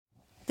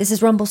This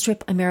is Rumble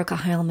Strip. I'm Erica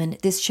Heilman.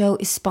 This show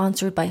is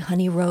sponsored by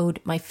Honey Road,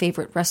 my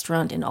favorite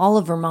restaurant in all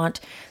of Vermont,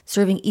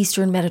 serving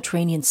Eastern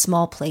Mediterranean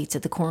small plates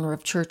at the corner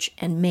of Church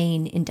and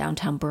Main in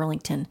downtown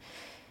Burlington.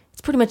 It's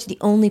pretty much the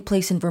only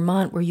place in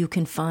Vermont where you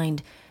can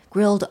find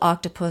grilled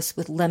octopus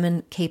with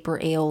lemon caper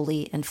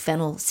aioli and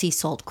fennel sea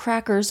salt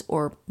crackers,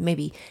 or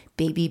maybe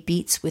baby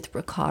beets with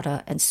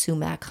ricotta and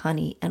sumac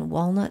honey and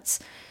walnuts.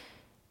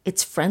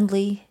 It's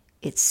friendly.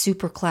 It's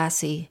super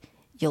classy.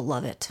 You'll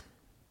love it.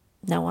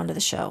 Now on to the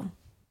show.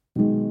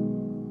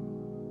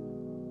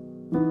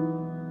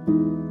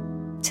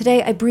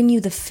 Today, I bring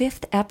you the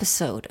 5th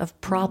episode of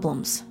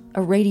Problems,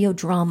 a radio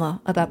drama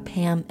about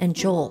Pam and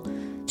Joel,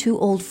 two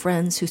old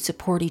friends who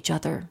support each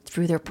other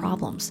through their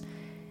problems.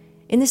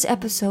 In this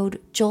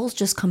episode, Joel's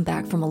just come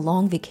back from a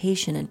long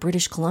vacation in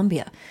British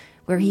Columbia,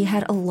 where he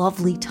had a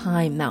lovely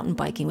time mountain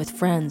biking with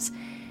friends,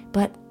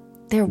 but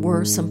there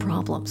were some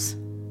problems.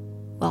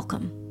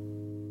 Welcome.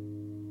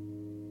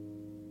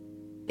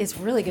 It's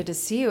really good to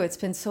see you. It's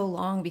been so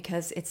long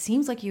because it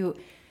sort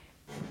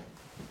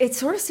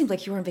of seemed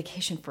like you were on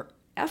vacation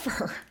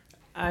forever.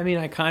 I mean,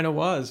 I kind of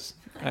was.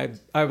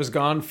 I was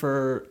gone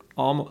for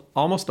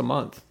almost a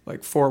month,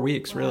 like 4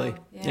 weeks, really.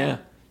 Yeah.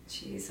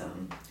 Jeez,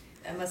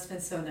 that must have been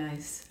so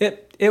nice.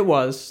 It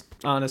was,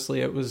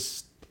 honestly. It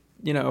was,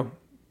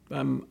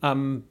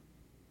 I'm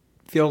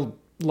feel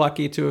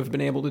lucky to have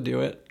been able to do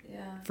it.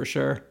 Yeah. For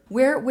sure.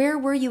 Where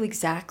were you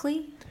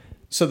exactly?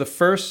 So the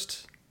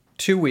first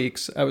 2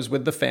 weeks I was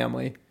with the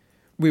family.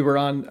 We were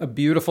on a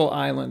beautiful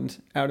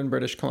island out in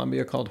British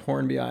Columbia called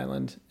Hornby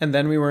Island, and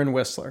then we were in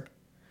Whistler.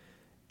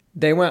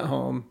 They went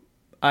home.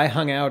 I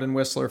hung out in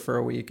Whistler for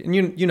a week. And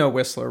you know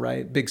Whistler,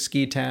 right? Big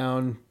ski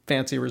town,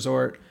 fancy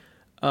resort.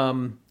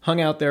 Hung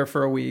out there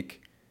for a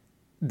week.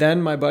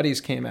 Then my buddies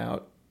came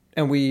out,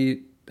 and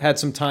we had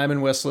some time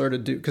in Whistler to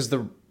do, because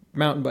the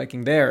mountain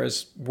biking there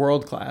is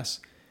world class.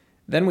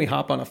 Then we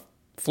hop on a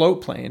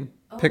float plane,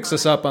 picks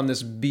us up on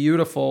this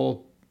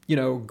beautiful,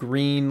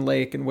 green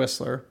lake in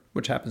Whistler,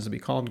 which happens to be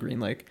called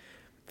Green Lake,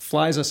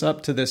 flies us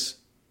up to this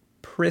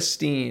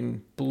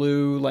pristine,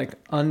 blue, like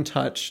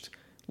untouched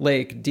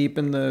lake deep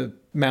in the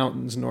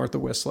mountains north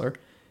of Whistler.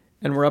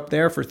 And we're up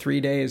there for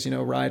 3 days,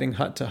 riding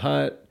hut to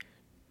hut,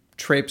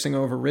 traipsing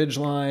over ridge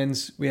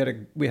lines. We had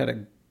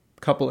a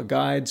couple of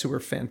guides who were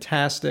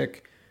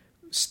fantastic,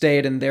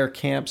 stayed in their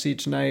camps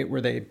each night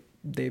where they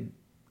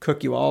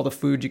cook you all the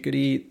food you could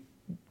eat,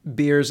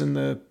 beers in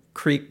the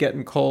creek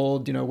getting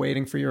cold,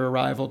 waiting for your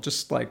arrival,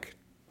 just like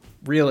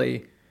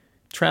really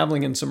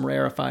traveling in some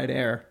rarefied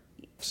air.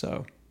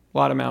 So a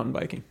lot of mountain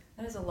biking.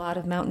 That is a lot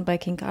of mountain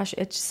biking. Gosh,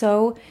 it's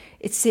so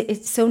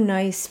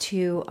nice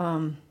to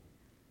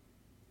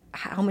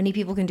how many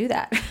people can do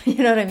that. You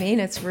know what I mean?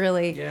 It's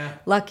really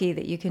lucky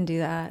that you can do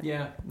that.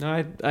 Yeah.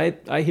 No,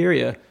 I hear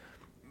you.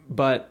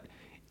 But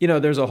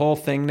there's a whole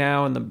thing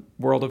now in the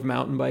world of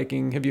mountain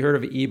biking. Have you heard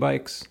of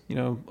e-bikes?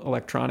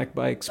 Electronic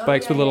bikes,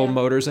 bikes with little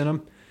motors in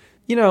them.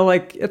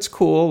 It's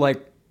cool.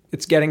 Like,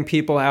 it's getting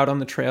people out on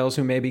the trails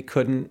who maybe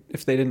couldn't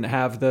if they didn't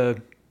have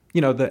the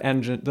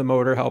engine, the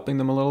motor helping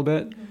them a little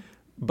bit. Mm-hmm.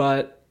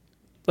 But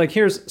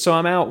so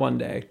I'm out one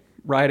day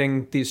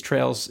riding these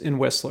trails in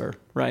Whistler,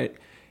 right?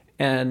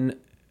 And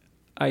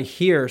I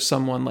hear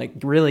someone like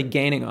really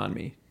gaining on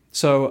me.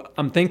 So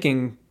I'm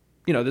thinking,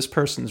 this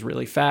person's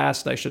really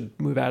fast. I should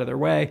move out of their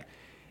way.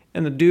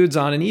 And the dude's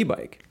on an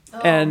e-bike. Oh,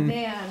 and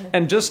man.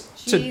 And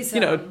just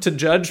to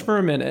judge for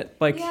a minute,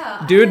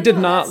 dude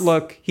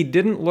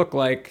didn't look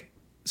like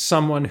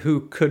someone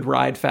who could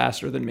ride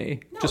faster than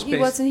me. No, he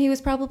wasn't. He was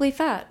probably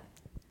fat.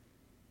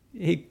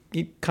 He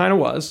kind of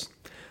was.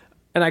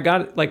 And I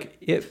got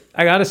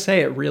to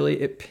say,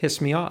 it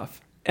pissed me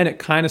off. And it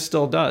kind of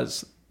still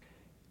does.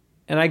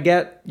 And I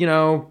get,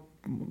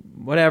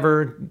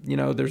 whatever,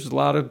 there's a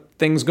lot of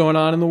things going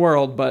on in the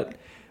world, but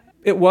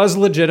it was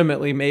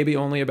legitimately maybe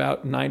only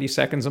about 90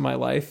 seconds of my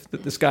life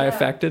that this guy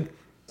affected.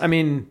 I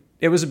mean,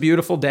 it was a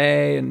beautiful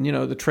day, and,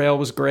 the trail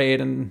was great,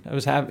 and I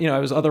was I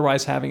was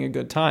otherwise having a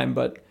good time,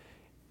 but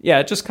yeah,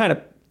 it just kind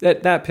of,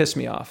 that pissed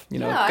me off,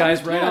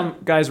 guys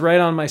right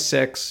on my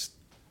six,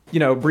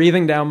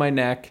 breathing down my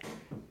neck,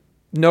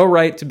 no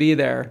right to be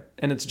there.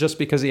 And it's just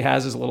because he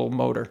has his little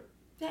motor.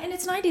 Yeah, and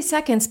it's 90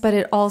 seconds, but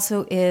it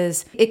also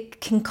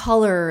it can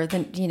color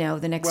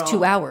the next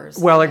 2 hours.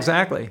 Well,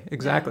 exactly.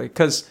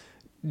 Because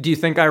do you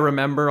think I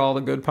remember all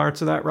the good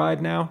parts of that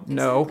ride now? Exactly,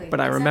 no,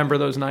 but I remember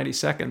those 90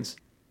 seconds.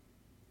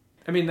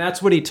 I mean,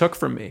 that's what he took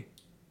from me,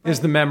 is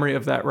the memory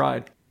of that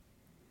ride.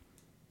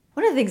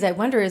 One of the things I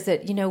wonder is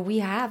that, we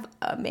have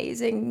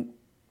amazing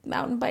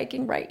mountain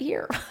biking right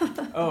here.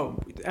 Oh,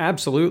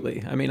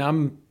 absolutely. I mean,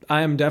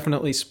 I am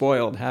definitely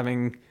spoiled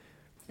having...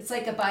 It's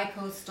like a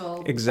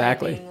bi-coastal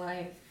biking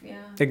life.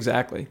 Yeah.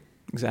 Exactly.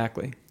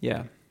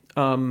 Yeah.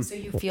 So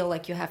you feel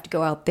like you have to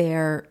go out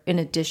there in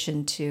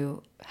addition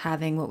to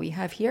having what we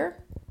have here?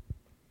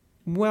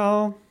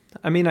 Well,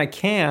 I mean, I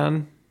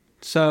can.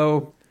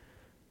 So...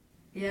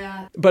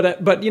 Yeah.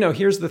 But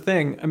here's the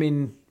thing. I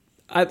mean,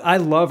 I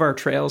love our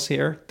trails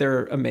here.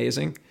 They're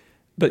amazing.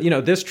 But,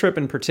 this trip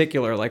in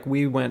particular, like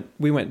we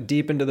went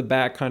deep into the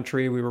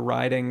backcountry. We were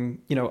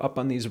riding, up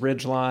on these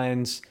ridge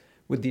lines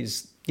with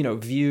these,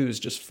 views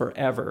just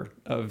forever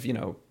of,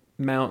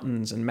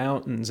 mountains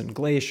and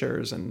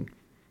glaciers and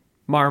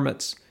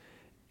marmots.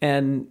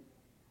 And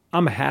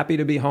I'm happy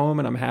to be home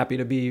and I'm happy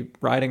to be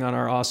riding on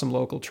our awesome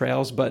local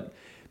trails. But,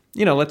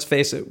 let's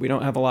face it, we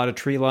don't have a lot of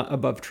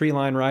above tree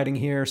line riding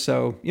here.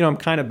 So, I'm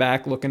kind of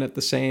back looking at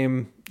the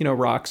same,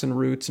 rocks and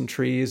roots and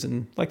trees,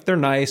 and like they're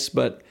nice,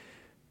 but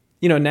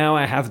now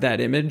I have that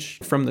image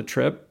from the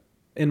trip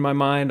in my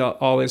mind,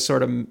 always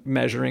sort of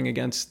measuring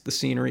against the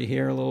scenery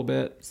here a little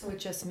bit. So it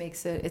just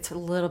makes it's a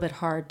little bit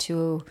hard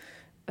to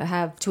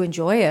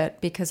enjoy it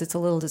because it's a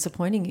little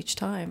disappointing each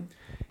time.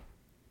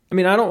 I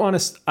mean, I don't want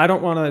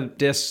to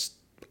diss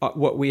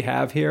what we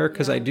have here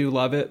because I do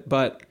love it,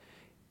 but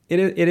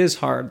it is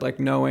hard, like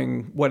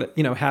knowing what,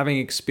 having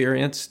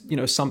experienced,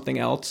 something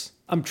else.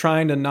 I'm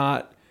trying to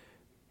not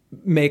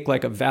make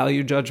like a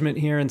value judgment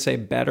here and say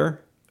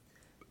better.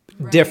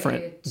 Right.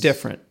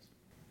 Different.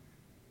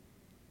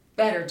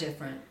 Better,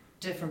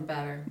 different,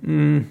 better.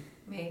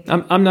 Maybe.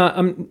 I'm not.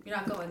 You're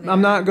not going there.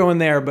 I'm not going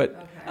there,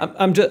 but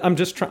okay.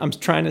 I'm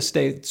trying to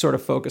stay sort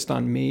of focused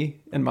on me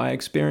and my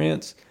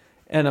experience,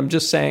 and I'm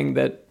just saying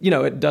that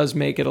it does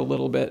makes it a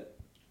little bit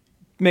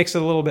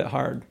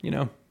hard.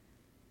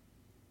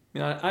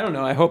 I don't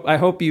know. I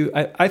hope you.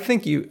 I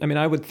think you. I mean,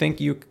 I would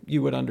think you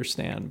would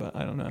understand, but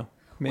I don't know.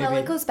 Maybe. Well,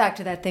 it goes back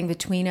to that thing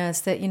between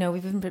us that,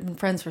 we've been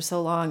friends for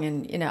so long,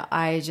 and,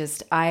 I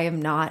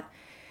am not,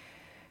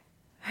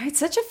 it's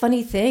such a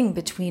funny thing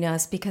between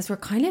us because we're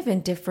kind of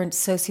in different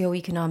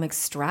socioeconomic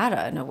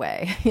strata in a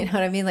way. You know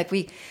what I mean? Like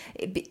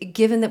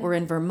given that we're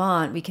in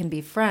Vermont, we can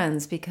be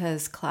friends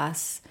because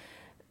class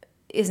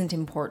isn't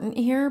important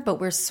here, but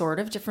we're sort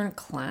of different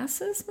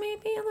classes,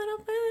 maybe a little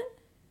bit.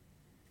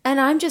 And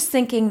I'm just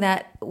thinking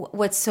that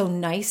what's so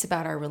nice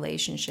about our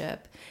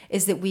relationship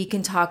is that we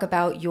can talk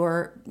about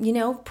your,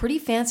 pretty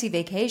fancy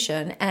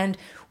vacation, and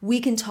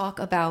we can talk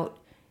about,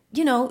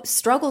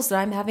 struggles that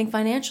I'm having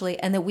financially,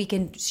 and that we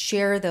can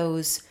share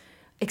those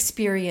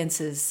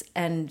experiences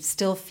and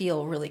still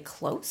feel really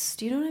close.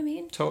 Do you know what I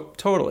mean?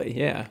 Totally.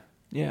 Yeah.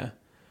 Yeah.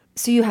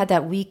 So you had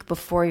that week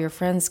before your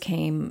friends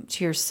came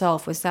to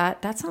yourself. Was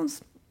that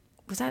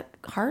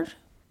hard?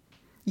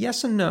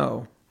 Yes and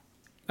no.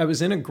 I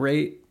was in a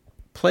great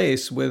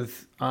place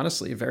with,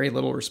 honestly, very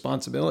little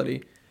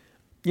responsibility.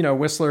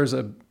 Whistler's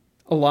a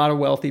lot of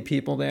wealthy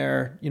people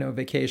there,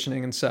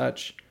 vacationing and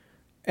such.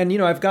 And,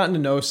 I've gotten to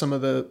know some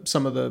of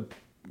the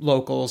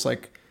locals.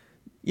 Like,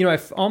 I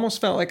almost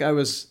felt like I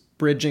was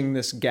bridging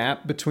this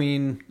gap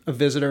between a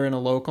visitor and a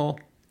local.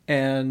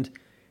 And,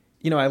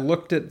 I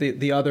looked at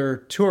the other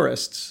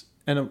tourists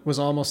and it was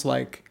almost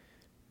like,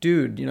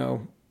 dude,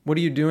 what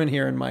are you doing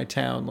here in my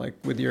town? Like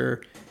with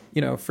your,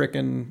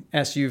 frickin'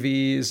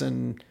 SUVs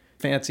and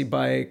fancy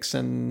bikes.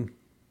 And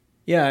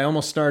yeah, I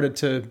almost started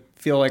to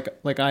feel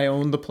like I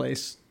owned the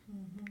place.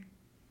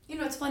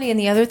 Mm-hmm. It's funny. And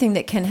the other thing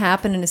that can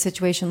happen in a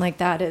situation like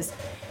that is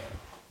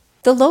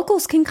the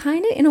locals can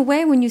kind of, in a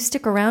way, when you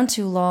stick around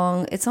too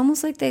long, it's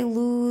almost like they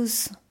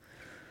lose.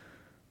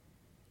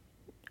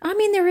 I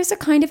mean, there is a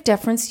kind of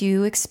deference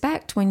you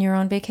expect when you're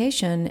on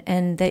vacation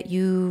and that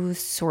you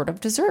sort of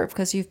deserve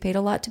because you've paid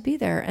a lot to be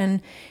there.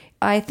 And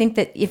I think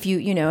that if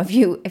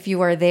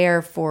you are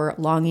there for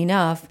long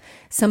enough,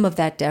 some of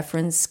that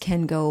deference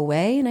can go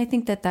away. And I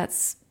think that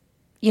that's,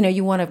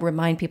 you want to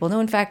remind people, no,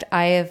 in fact,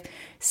 I have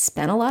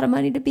spent a lot of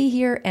money to be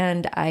here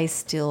and I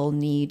still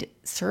need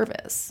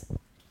service.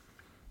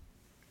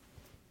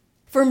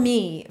 For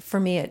me,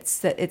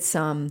 it's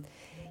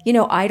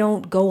I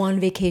don't go on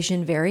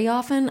vacation very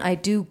often. I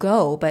do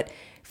go, but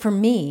for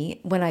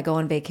me, when I go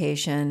on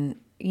vacation,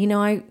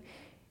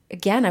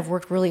 I've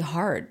worked really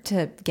hard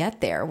to get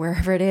there,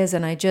 wherever it is,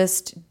 and I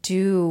just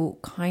do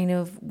kind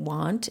of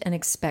want and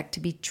expect to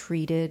be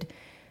treated,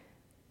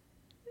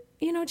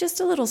 just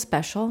a little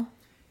special.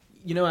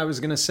 I was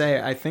going to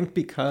say, I think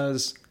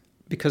because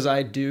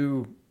I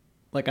do,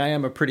 like I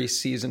am a pretty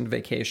seasoned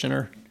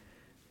vacationer,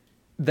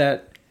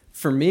 that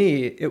for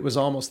me, it was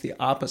almost the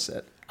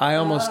opposite. I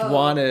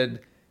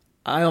wanted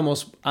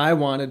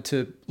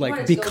to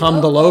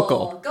become the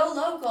local. Go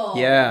local.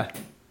 Yeah.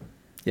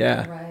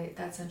 Yeah. Right.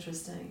 That's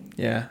interesting.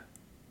 Yeah.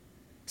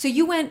 So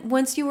you went,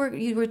 once you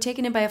were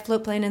taken in by a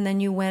float plane, and then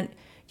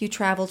you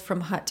traveled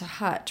from hut to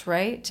hut,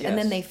 right? Yes. And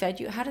then they fed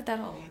you. How did that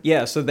all work?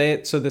 Yeah. So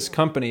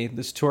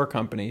this tour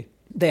company,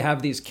 they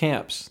have these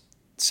camps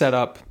set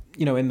up,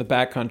 in the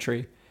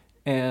backcountry.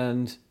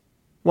 And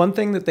one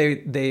thing that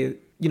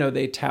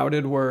they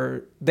touted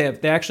were they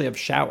actually have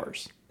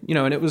showers,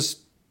 and it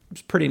was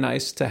pretty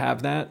nice to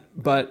have that.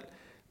 But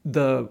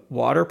the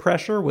water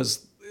pressure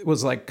was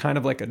like kind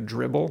of like a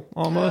dribble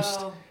almost.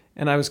 Oh.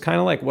 And I was kind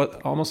of like,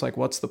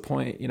 what's the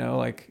point?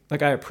 Like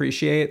I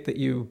appreciate that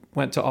you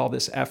went to all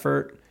this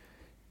effort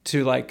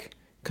to like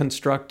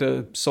construct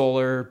a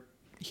solar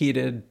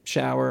heated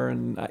shower,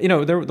 and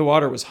the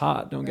water was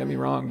hot, don't get me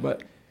wrong,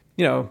 but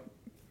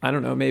I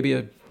don't know,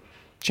 maybe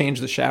change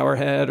the shower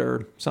head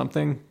or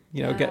something.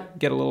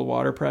 get a little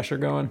water pressure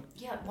going.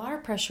 Yeah, water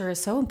pressure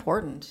is so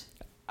important.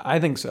 I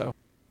think so.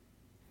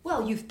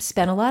 Well, you've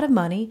spent a lot of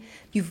money.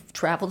 You've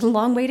traveled a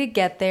long way to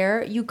get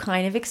there. You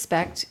kind of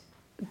expect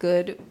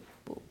good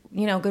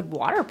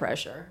water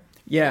pressure.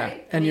 Yeah,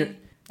 right? and it's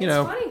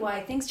funny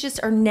why things just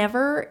are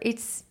never.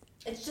 It's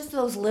just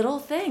those little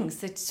things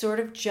that sort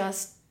of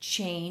just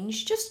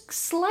change, just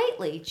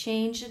slightly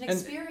change an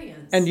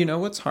experience. And you know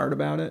what's hard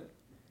about it?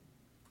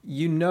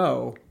 You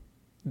know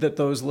that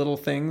those little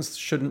things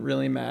shouldn't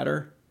really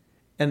matter,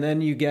 and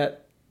then you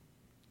get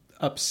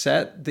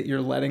upset that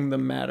you're letting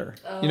them matter.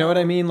 You know what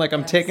I mean? Like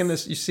I'm taking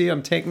this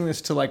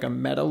to like a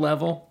meta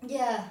level.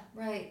 Yeah,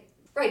 right.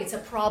 Right, it's a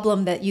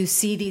problem that you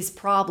see these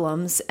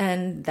problems,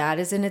 and that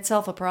is in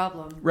itself a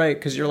problem. Right,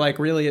 because you're like,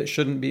 really, it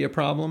shouldn't be a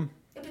problem.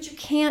 Yeah, but you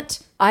can't.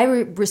 I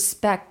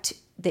respect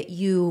that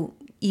you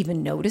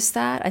even notice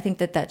that. I think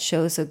that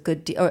shows a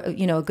good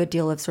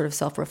deal of sort of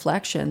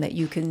self-reflection that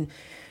you can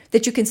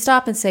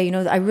stop and say,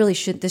 I really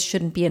this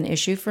shouldn't be an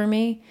issue for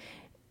me.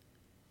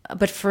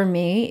 But for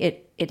me,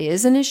 it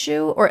is an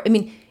issue. Or, I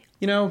mean...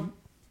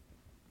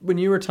 when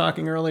you were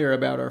talking earlier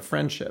about our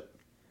friendship,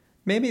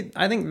 maybe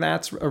I think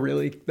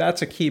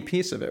that's a key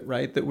piece of it,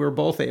 right? That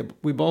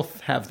we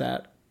both have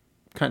that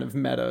kind of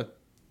meta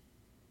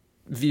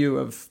view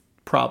of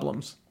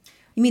problems.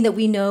 You mean that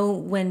we know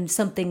when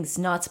something's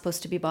not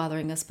supposed to be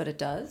bothering us, but it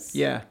does?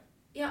 Yeah.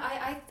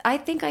 Yeah, I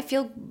think I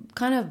feel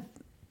kind of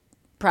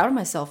proud of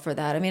myself for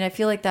that. I mean, I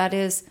feel like that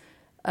is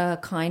a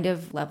kind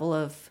of level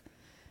of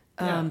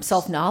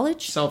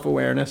self-knowledge.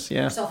 Self-awareness,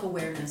 yeah.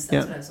 Self-awareness,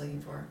 that's what I was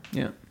looking for.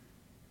 Yeah.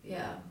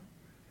 Yeah.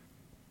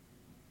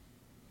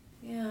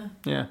 Yeah.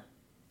 Yeah.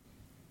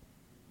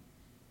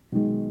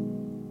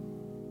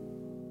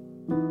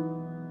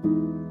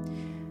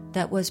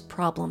 That was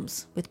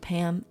Problems with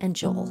Pam and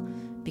Joel,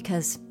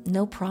 because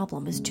no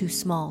problem is too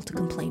small to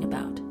complain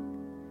about.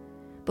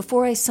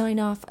 Before I sign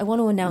off, I want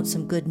to announce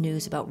some good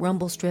news about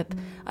Rumble Strip.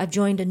 I've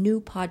joined a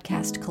new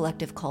podcast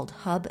collective called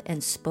Hub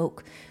and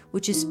Spoke,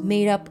 which is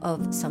made up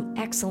of some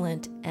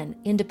excellent and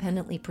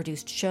independently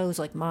produced shows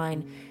like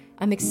mine.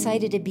 I'm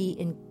excited to be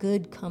in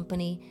good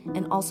company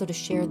and also to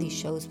share these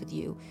shows with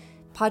you.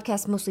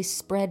 Podcasts mostly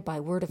spread by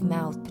word of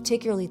mouth,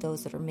 particularly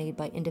those that are made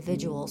by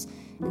individuals,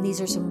 and these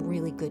are some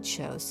really good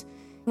shows.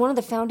 One of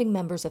the founding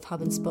members of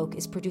Hub and Spoke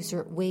is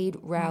producer Wade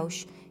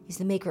Roush. He's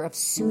the maker of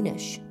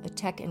Soonish, a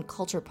tech and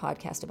culture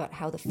podcast about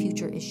how the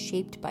future is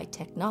shaped by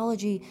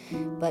technology,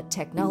 but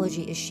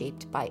technology is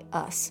shaped by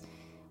us.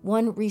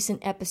 One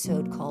recent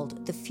episode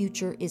called The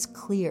Future is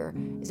Clear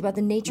is about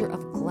the nature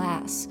of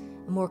glass,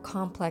 a more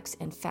complex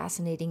and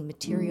fascinating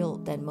material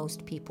than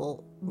most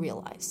people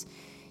realize.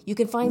 You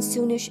can find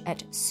Soonish at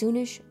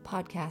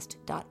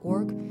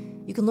soonishpodcast.org.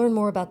 You can learn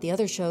more about the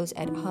other shows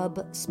at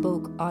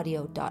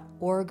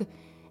hubspokeaudio.org.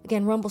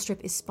 Again, Rumble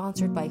Strip is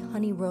sponsored by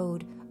Honey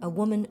Road, a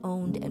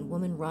woman-owned and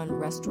woman-run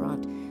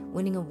restaurant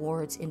winning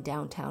awards in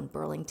downtown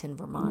Burlington,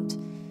 Vermont.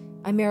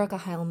 I'm Erica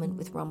Heilman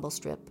with Rumble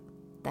Strip.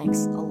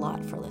 Thanks a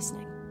lot for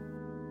listening.